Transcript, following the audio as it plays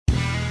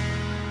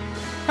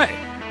Hey,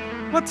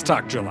 let's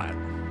talk Gillette.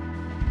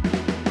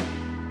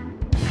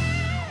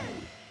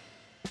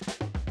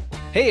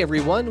 Hey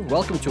everyone,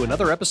 welcome to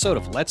another episode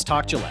of Let's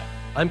Talk Gillette.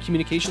 I'm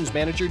Communications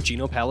Manager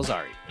Gino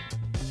Palazzari.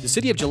 The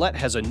City of Gillette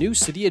has a new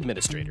city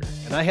administrator,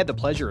 and I had the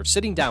pleasure of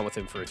sitting down with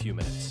him for a few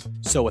minutes.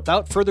 So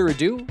without further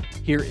ado,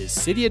 here is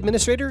City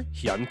Administrator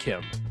Hyun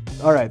Kim.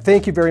 All right,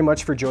 thank you very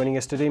much for joining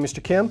us today,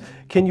 Mr. Kim.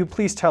 Can you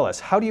please tell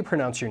us, how do you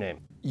pronounce your name?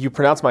 You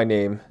pronounce my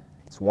name,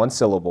 it's one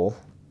syllable.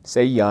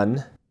 Say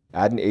Yun,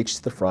 add an H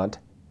to the front,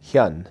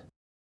 Hyun.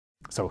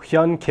 So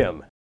Hyun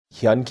Kim.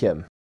 Hyun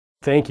Kim.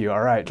 Thank you.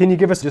 All right. Can you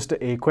give us just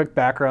a quick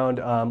background,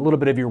 a little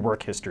bit of your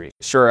work history?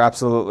 Sure,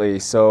 absolutely.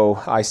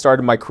 So I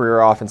started my career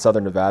off in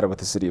Southern Nevada with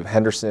the city of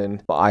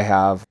Henderson. I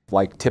have,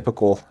 like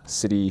typical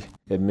city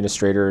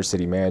administrators,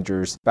 city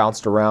managers,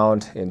 bounced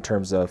around in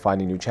terms of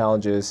finding new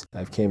challenges.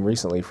 I came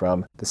recently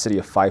from the city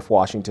of Fife,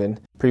 Washington.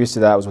 Previous to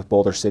that, I was with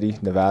Boulder City,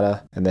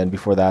 Nevada. And then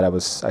before that,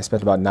 I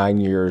spent about 9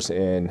 years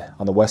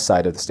on the west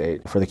side of the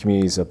state for the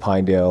communities of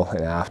Pinedale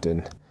and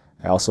Afton.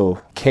 I also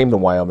came to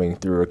Wyoming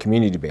through a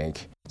community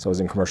bank. So I was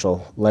in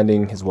commercial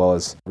lending as well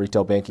as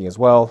retail banking as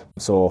well.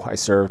 So I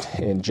served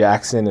in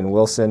Jackson and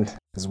Wilson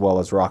as well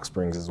as Rock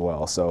Springs as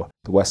well. So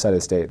the west side of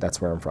the state,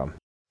 that's where I'm from.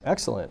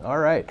 Excellent. All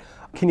right.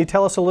 Can you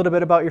tell us a little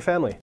bit about your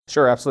family?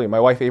 Sure, absolutely. My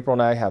wife April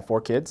and I have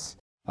 4 kids,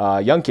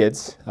 young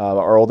kids.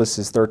 Our oldest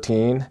is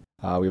 13.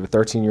 We have a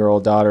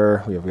 13-year-old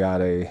daughter. We've got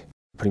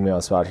putting me on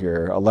the spot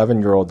here,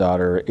 11-year-old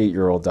daughter,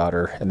 8-year-old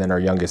daughter, and then our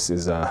youngest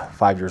is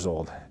 5 years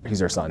old.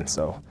 He's our son.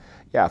 So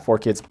yeah, 4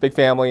 kids, big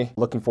family.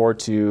 Looking forward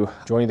to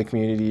joining the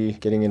community,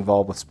 getting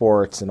involved with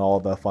sports and all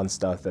the fun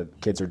stuff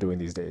that kids are doing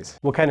these days.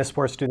 What kind of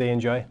sports do they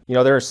enjoy? You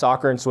know, there's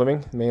soccer and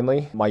swimming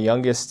mainly. My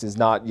youngest has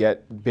not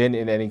yet been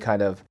in any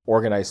kind of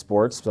organized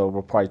sports, so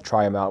we'll probably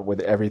try him out with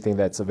everything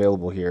that's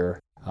available here.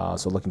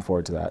 So looking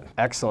forward to that.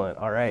 Excellent.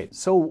 All right.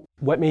 So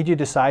what made you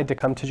decide to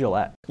come to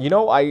Gillette? You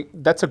know,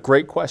 that's a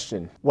great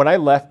question. When I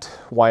left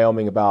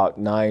Wyoming about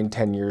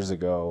 9-10 years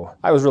ago,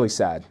 I was really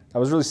sad. I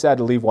was really sad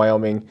to leave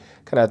Wyoming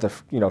kind of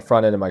at the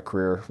front end of my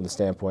career from the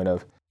standpoint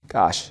of,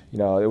 gosh, it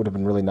would have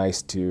been really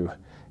nice to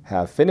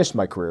have finished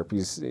my career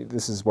because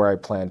this is where I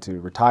plan to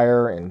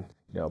retire and,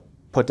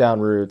 put down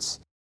roots.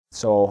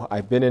 So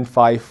I've been in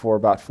Fife for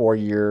about 4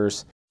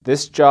 years.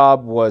 This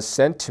job was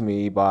sent to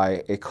me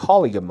by a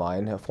colleague of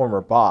mine, a former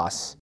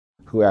boss,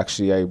 who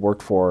actually I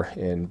worked for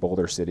in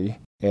Boulder City.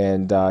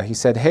 And he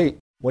said, hey,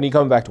 when are you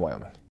coming back to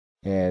Wyoming?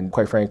 And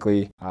quite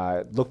frankly,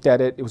 I looked at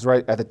it. It was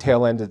right at the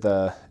tail end of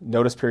the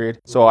notice period.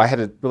 So I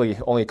had really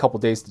only a couple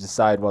days to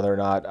decide whether or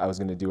not I was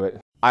going to do it.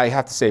 I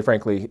have to say,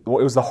 frankly, it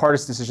was the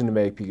hardest decision to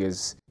make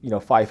because,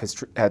 Fife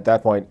has, at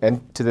that point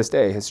and to this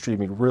day, has treated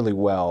me really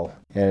well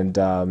and,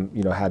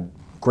 had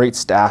great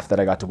staff that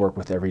I got to work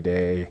with every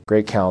day,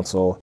 great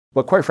counsel.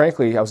 But quite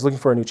frankly, I was looking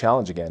for a new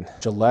challenge again.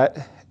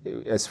 Gillette,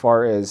 as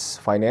far as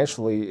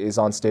financially, is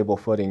on stable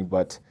footing,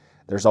 but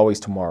there's always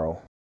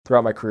tomorrow.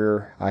 Throughout my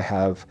career, I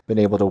have been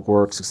able to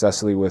work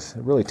successfully with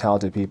really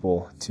talented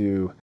people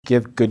to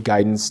give good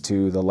guidance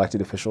to the elected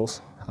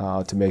officials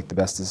to make the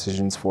best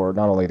decisions for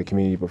not only the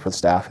community, but for the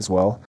staff as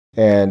well.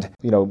 And,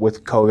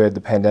 with COVID,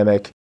 the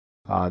pandemic,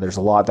 there's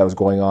a lot that was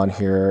going on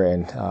here,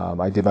 and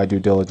I did my due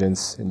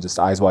diligence and just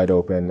eyes wide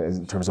open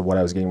in terms of what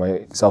I was getting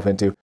myself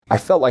into. I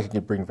felt like I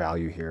could bring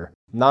value here,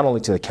 not only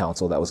to the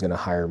council that was going to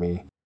hire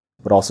me,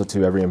 but also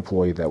to every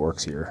employee that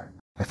works here.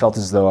 I felt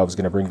as though I was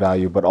going to bring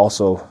value, but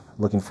also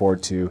looking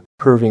forward to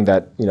proving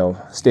that,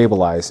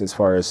 stabilize as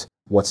far as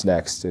what's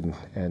next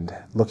and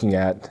looking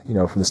at,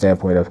 from the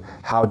standpoint of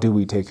how do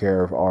we take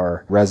care of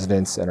our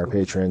residents and our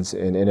patrons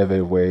in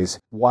innovative ways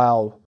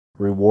while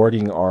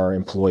rewarding our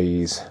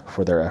employees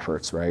for their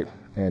efforts, right?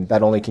 And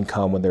that only can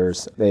come when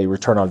there's a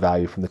return on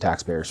value from the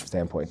taxpayer's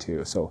standpoint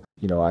too. So,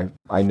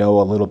 I know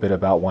a little bit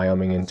about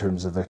Wyoming in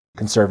terms of the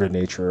conservative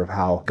nature of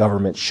how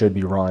government should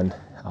be run.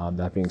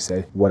 That being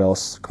said, what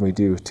else can we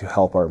do to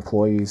help our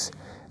employees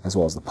as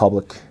well as the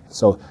public?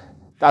 So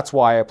that's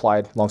why I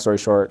applied, long story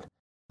short.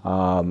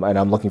 And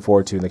I'm looking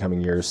forward to in the coming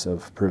years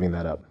of proving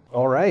that up.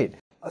 All right.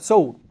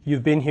 So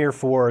you've been here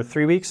for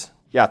 3 weeks?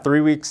 Yeah,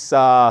 3 weeks,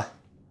 3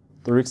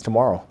 weeks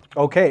tomorrow.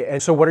 Okay,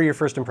 and so what are your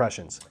first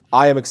impressions?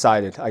 I am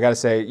excited. I got to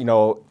say,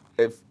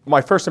 my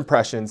first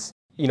impressions,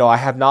 I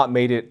have not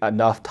made it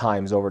enough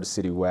times over to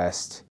City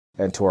West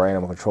and to our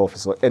animal control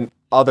facility and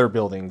other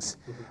buildings,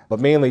 but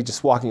mainly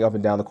just walking up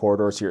and down the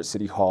corridors here at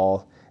City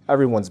Hall.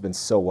 Everyone's been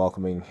so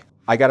welcoming.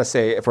 I got to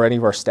say, for any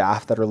of our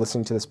staff that are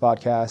listening to this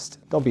podcast,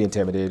 don't be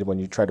intimidated when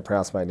you try to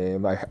pronounce my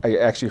name. I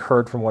actually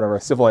heard from one of our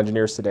civil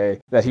engineers today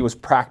that he was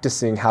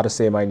practicing how to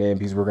say my name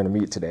because we're going to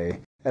meet today.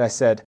 And I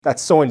said,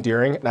 that's so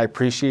endearing, and I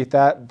appreciate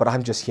that, but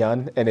I'm just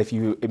Hyun, and if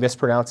you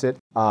mispronounce it,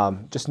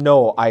 just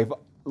know I've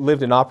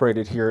lived and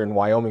operated here in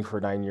Wyoming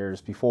for 9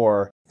 years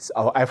before.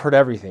 So I've heard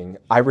everything.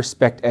 I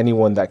respect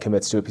anyone that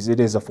commits to it because it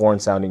is a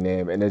foreign-sounding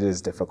name, and it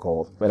is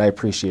difficult, and I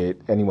appreciate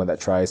anyone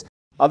that tries.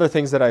 Other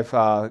things that I've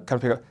come to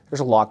pick up, there's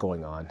a lot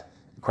going on.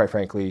 quite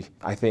frankly,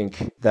 I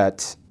think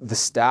that the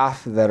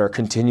staff that are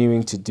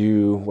continuing to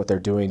do what they're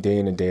doing day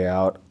in and day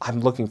out,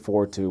 I'm looking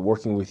forward to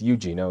working with you,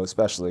 Gino,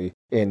 especially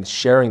in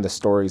sharing the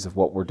stories of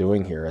what we're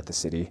doing here at the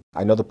city.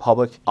 I know the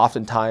public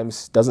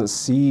oftentimes doesn't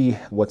see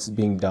what's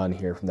being done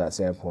here from that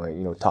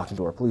standpoint, talking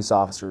to our police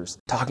officers,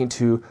 talking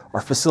to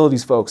our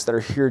facilities folks that are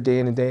here day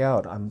in and day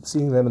out. I'm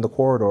seeing them in the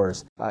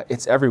corridors.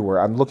 It's everywhere.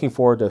 I'm looking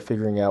forward to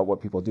figuring out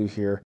what people do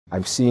here.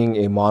 I'm seeing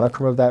a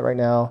monochrome of that right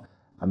now.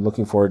 I'm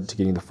looking forward to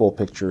getting the full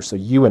picture so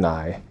you and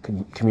I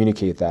can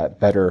communicate that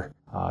better,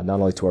 not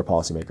only to our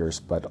policymakers,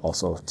 but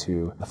also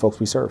to the folks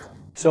we serve.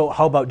 So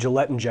how about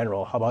Gillette in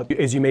general? How about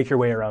as you make your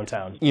way around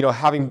town?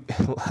 Having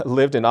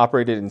lived and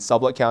operated in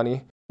Sublette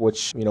County,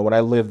 which, when I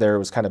lived there, it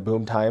was kind of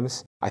boom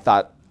times. I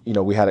thought,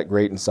 we had it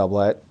great in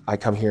Sublette. I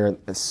come here and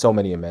there's so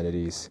many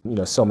amenities,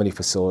 so many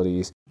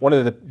facilities. One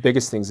of the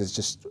biggest things is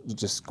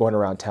just going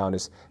around town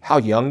is how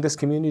young this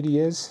community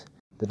is.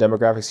 The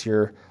demographics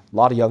here, a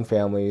lot of young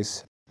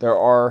families. There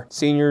are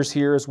seniors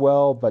here as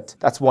well, but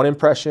that's one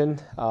impression.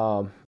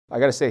 I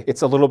got to say,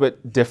 it's a little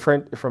bit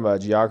different from a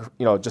geographic,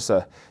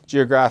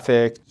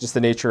 just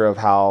the nature of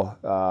how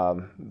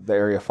the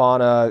area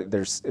fauna.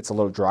 It's a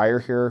little drier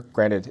here.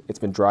 Granted, it's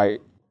been dry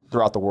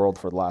throughout the world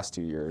for the last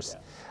 2 years.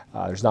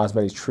 There's not as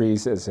many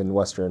trees as in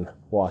Western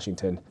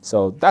Washington.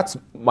 So that's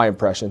my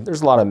impression.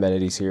 There's a lot of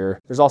amenities here.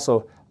 There's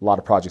also a lot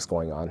of projects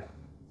going on.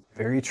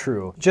 Very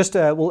true. Just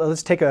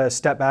let's take a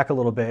step back a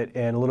little bit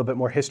and a little bit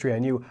more history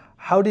on you.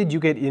 How did you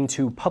get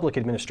into public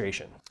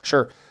administration?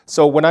 Sure.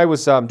 So when I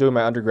was doing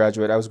my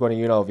undergraduate, I was going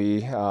to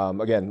UNLV.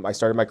 Again, I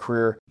started my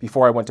career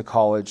before I went to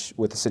college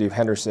with the city of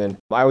Henderson.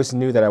 I always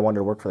knew that I wanted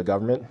to work for the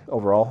government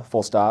overall,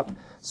 full stop.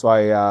 So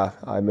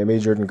I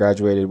majored and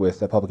graduated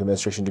with a public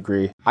administration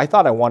degree. I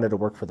thought I wanted to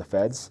work for the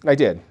feds, and I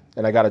did.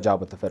 And I got a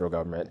job with the federal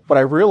government. But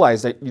I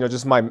realized that,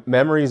 just my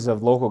memories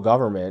of local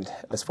government,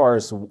 as far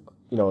as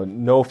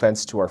no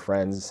offense to our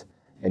friends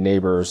and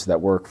neighbors that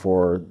work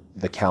for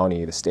the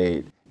county, the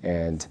state,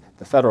 and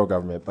the federal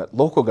government, but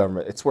local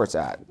government, it's where it's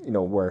at,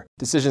 where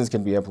decisions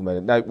can be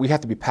implemented. Now, we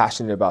have to be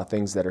passionate about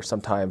things that are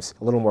sometimes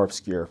a little more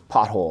obscure.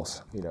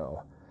 Potholes,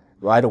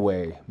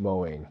 right-of-way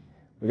mowing.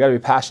 We got to be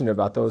passionate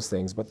about those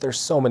things, but there's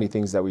so many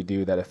things that we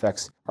do that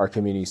affects our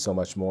community so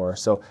much more.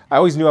 So I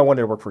always knew I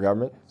wanted to work for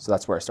government, so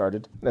that's where I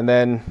started. And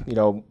then,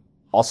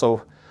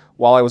 also,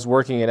 while I was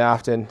working in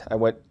Afton, I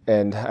went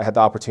and I had the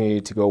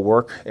opportunity to go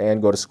work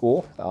and go to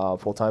school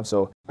full-time.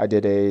 So I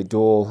did a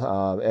dual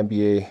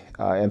MBA,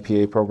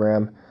 MPA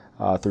program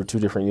through 2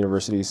 different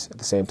universities at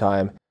the same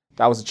time.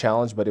 That was a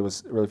challenge, but it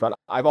was really fun.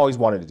 I've always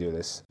wanted to do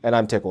this, and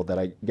I'm tickled that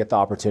I get the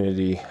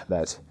opportunity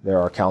that there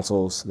are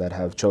councils that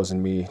have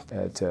chosen me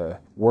to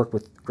work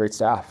with great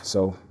staff.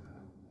 So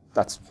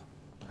I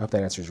hope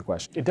that answers your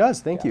question. It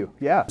does, thank you.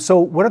 Yeah. So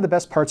what are the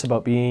best parts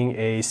about being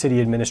a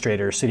city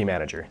administrator, city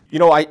manager?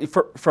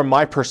 From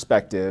my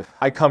perspective,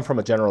 I come from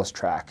a generalist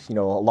track. A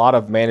lot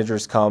of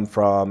managers come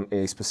from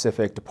a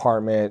specific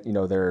department.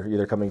 They're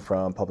either coming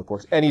from public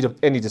works, any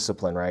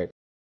discipline, right?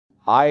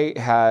 I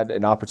had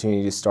an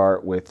opportunity to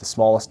start with the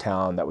smallest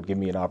town that would give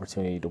me an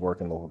opportunity to work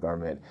in local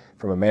government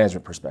from a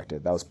management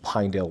perspective. That was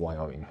Pinedale,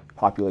 Wyoming,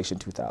 population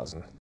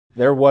 2,000.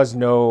 There was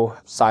no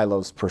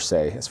silos per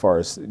se as far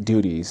as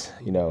duties,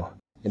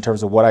 in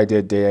terms of what I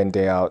did day in,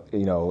 day out,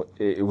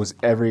 it was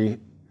every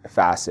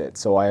facet.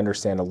 So I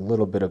understand a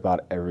little bit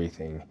about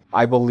everything.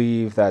 I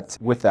believe that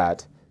with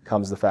that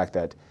comes the fact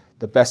that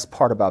the best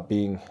part about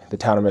being the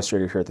town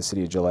administrator here at the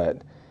City of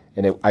Gillette,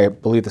 and I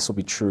believe this will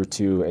be true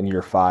too in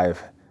year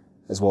 5,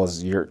 as well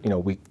as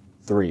week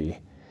 3,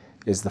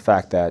 is the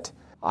fact that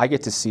I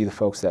get to see the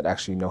folks that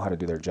actually know how to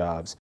do their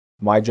jobs.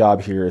 My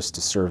job here is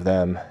to serve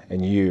them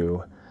and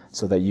you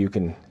so that you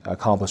can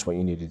accomplish what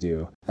you need to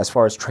do. As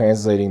far as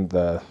translating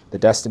the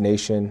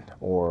destination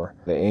or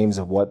the aims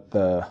of what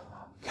the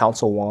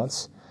council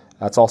wants,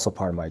 that's also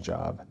part of my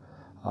job.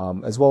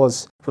 As well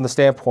as from the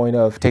standpoint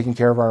of taking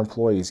care of our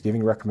employees,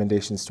 giving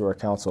recommendations to our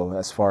council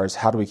as far as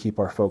how do we keep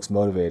our folks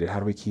motivated, how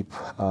do we keep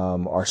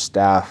our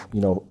staff,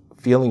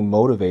 feeling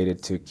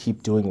motivated to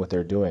keep doing what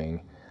they're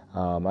doing.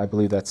 I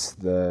believe that's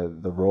the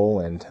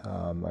role, and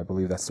I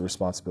believe that's the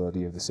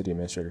responsibility of the city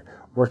administrator,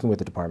 working with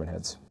the department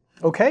heads.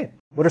 Okay.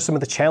 What are some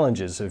of the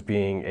challenges of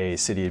being a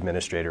city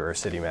administrator or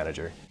city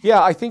manager?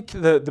 Yeah, I think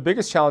the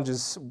biggest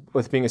challenges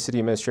with being a city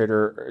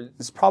administrator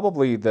is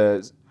probably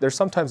there's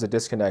sometimes a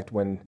disconnect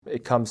when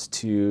it comes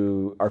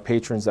to our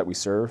patrons that we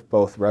serve,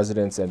 both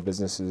residents and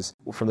businesses,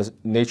 from the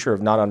nature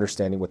of not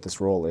understanding what this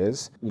role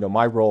is.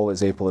 My role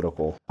is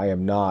apolitical. I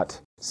am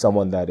not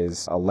someone that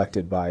is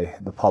elected by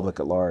the public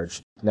at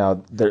large.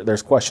 Now,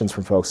 there's questions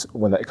from folks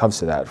when it comes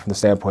to that, from the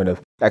standpoint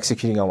of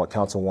executing on what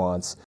council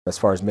wants, as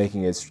far as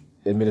making its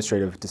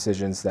administrative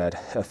decisions that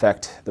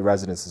affect the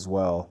residents as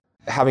well.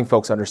 Having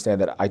folks understand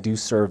that I do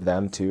serve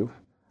them too.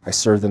 I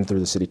serve them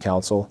through the city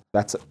council.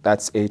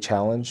 That's a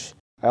challenge.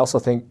 I also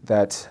think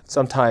that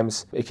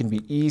sometimes it can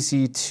be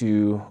easy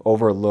to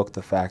overlook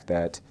the fact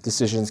that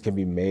decisions can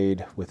be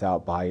made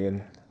without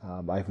buy-in.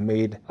 I've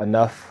made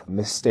enough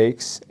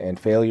mistakes and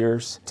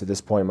failures to this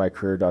point in my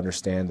career to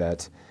understand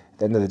that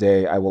the end of the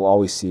day, I will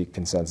always seek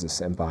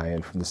consensus and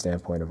buy-in from the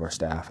standpoint of our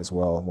staff as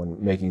well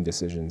when making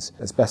decisions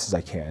as best as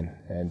I can.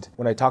 And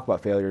when I talk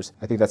about failures,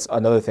 I think that's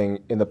another thing.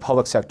 In the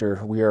public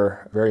sector, we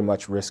are very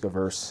much risk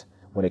averse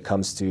when it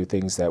comes to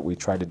things that we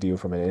try to do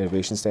from an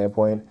innovation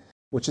standpoint,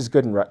 which is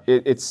good. And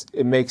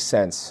it makes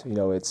sense.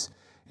 It's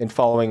in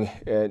following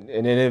an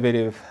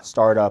innovative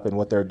startup and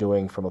what they're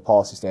doing from a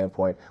policy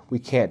standpoint. We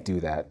can't do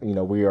that.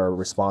 We are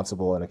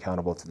responsible and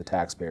accountable to the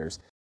taxpayers.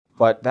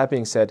 But that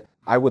being said,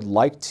 I would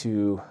like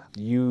to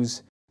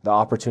use the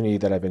opportunity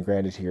that I've been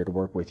granted here to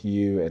work with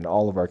you and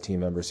all of our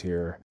team members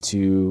here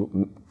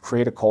to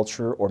create a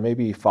culture, or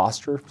maybe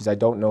foster, because I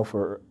don't know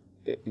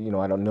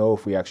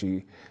if we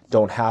actually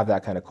don't have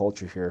that kind of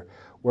culture here,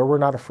 where we're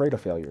not afraid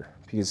of failure.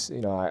 Because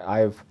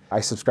I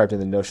subscribe to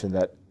the notion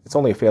that it's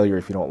only a failure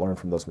if you don't learn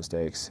from those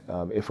mistakes.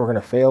 If we're going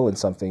to fail in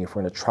something, if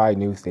we're going to try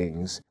new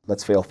things,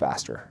 let's fail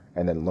faster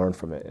and then learn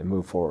from it and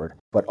move forward.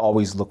 But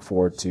always look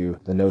forward to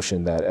the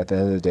notion that at the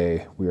end of the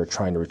day, we are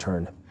trying to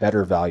return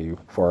better value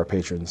for our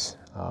patrons,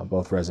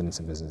 both residents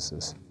and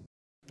businesses.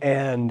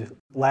 And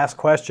last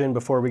question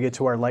before we get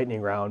to our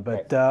lightning round,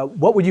 but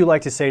what would you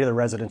like to say to the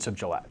residents of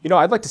Gillette?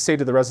 I'd like to say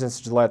to the residents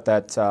of Gillette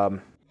that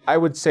I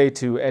would say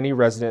to any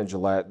resident of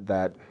Gillette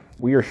that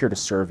we are here to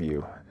serve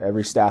you.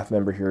 Every staff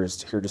member here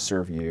is here to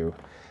serve you.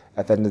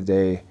 At the end of the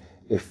day,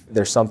 if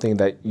there's something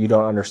that you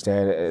don't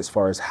understand as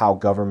far as how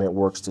government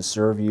works to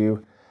serve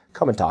you,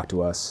 come and talk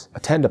to us.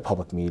 Attend a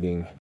public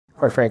meeting.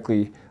 Quite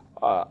frankly,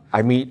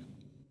 I meet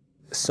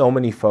so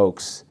many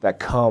folks that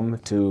come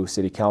to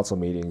city council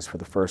meetings for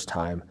the first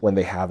time when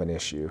they have an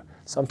issue.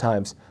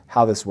 Sometimes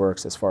how this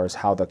works as far as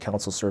how the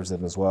council serves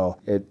them as well,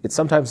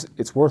 sometimes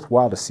it's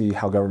worthwhile to see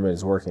how government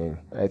is working.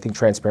 I think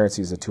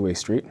transparency is a two-way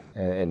street,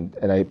 and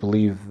I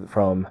believe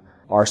from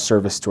our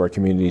service to our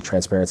community,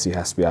 transparency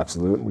has to be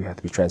absolute. We have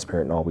to be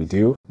transparent in all we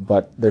do,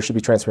 but there should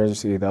be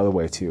transparency the other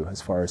way too,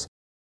 as far as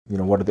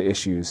what are the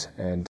issues.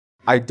 And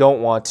I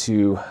don't want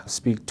to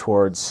speak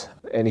towards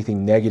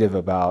anything negative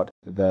about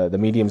the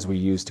mediums we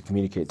use to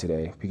communicate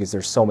today, because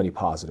there's so many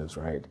positives,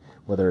 right?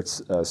 Whether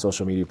it's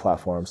social media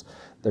platforms,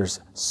 there's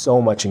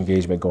so much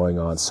engagement going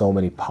on, so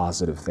many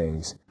positive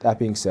things. That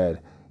being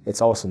said,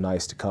 it's also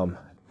nice to come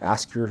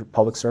ask your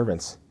public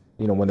servants,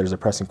 when there's a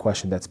pressing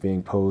question that's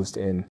being posed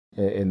in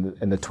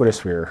the Twitter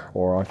sphere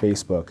or on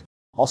Facebook.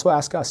 Also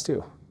ask us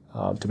too,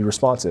 to be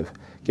responsive.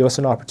 Give us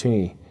an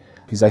opportunity,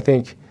 because I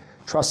think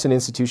trust in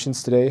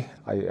institutions today,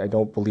 I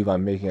don't believe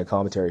I'm making a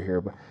commentary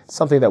here, but it's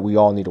something that we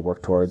all need to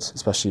work towards,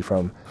 especially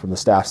from the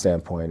staff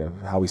standpoint of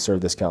how we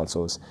serve this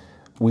council. Is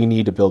we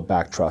need to build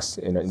back trust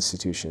in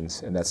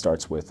institutions, and that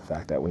starts with the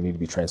fact that we need to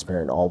be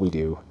transparent in all we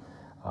do.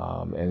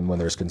 And when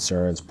there's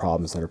concerns,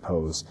 problems that are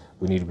posed,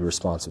 we need to be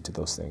responsive to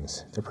those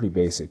things. They're pretty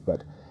basic,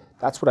 but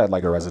that's what I'd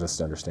like our residents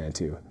to understand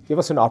too. Give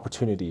us an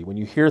opportunity. When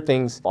you hear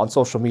things on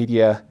social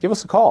media, give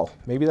us a call.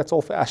 Maybe that's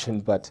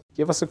old-fashioned, but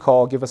give us a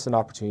call, give us an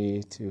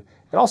opportunity to,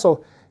 and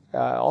also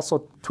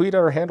tweet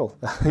our handle.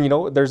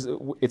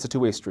 It's a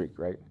two-way streak,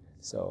 right?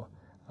 So,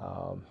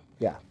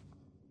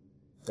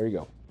 there you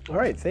go. All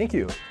right, thank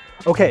you.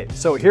 Okay,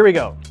 so here we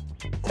go.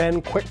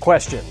 10 quick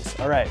questions.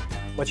 All right,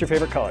 what's your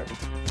favorite color?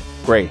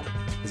 Gray.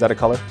 Is that a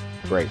color?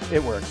 Gray.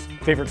 It works.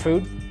 Favorite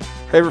food?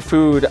 Favorite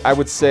food, I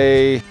would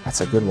say,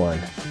 that's a good one.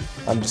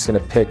 I'm just gonna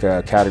pick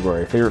a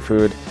category. Favorite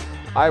food,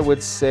 I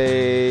would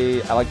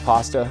say I like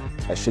pasta.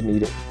 I shouldn't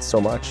eat it so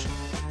much.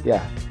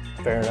 Yeah.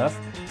 Fair enough.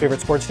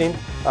 Favorite sports team?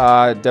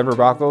 Denver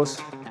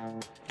Broncos.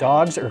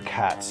 Dogs or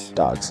cats?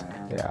 Dogs.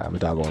 Yeah, I'm a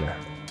dog owner.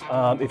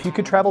 If you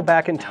could travel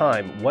back in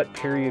time, what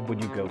period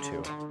would you go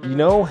to?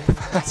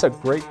 That's a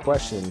great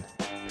question.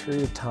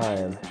 Period of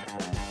time.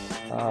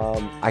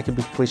 I could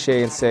be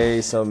cliche and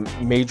say some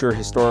major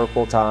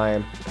historical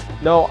time.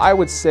 No, I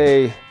would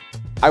say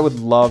I would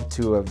love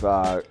to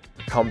have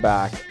come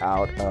back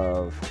out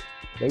of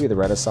maybe the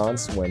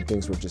Renaissance, when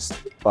things were just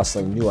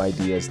bustling, new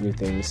ideas, new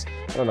things.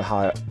 I don't know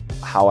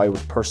how I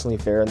would personally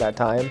fare in that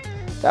time.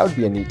 That would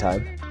be a neat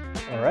time.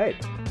 All right.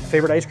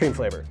 Favorite ice cream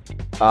flavor?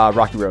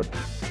 Rocky Road.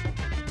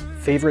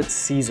 Favorite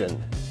season?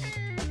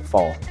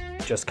 Fall.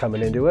 Just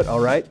coming into it.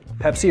 All right.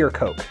 Pepsi or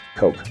Coke?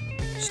 Coke.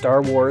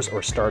 Star Wars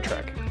or Star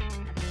Trek?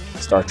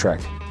 Star Trek.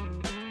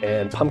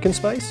 And pumpkin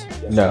spice?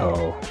 Yes.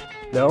 No.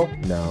 No?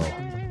 No.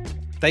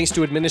 Thanks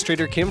to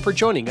Administrator Kim for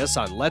joining us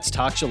on Let's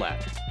Talk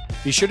Gillette.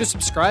 Be sure to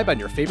subscribe on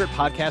your favorite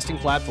podcasting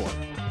platform.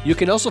 You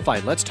can also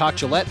find Let's Talk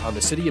Gillette on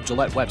the City of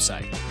Gillette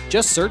website.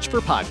 Just search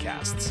for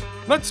podcasts.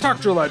 Let's Talk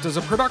Gillette is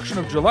a production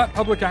of Gillette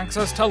Public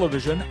Access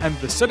Television and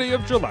the City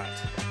of Gillette.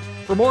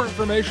 For more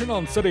information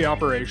on city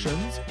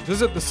operations,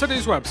 visit the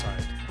city's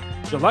website,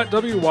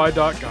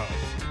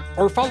 gillettewy.gov,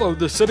 or follow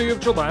the City of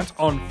Gillette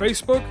on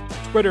Facebook,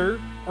 Twitter,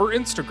 or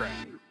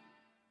Instagram.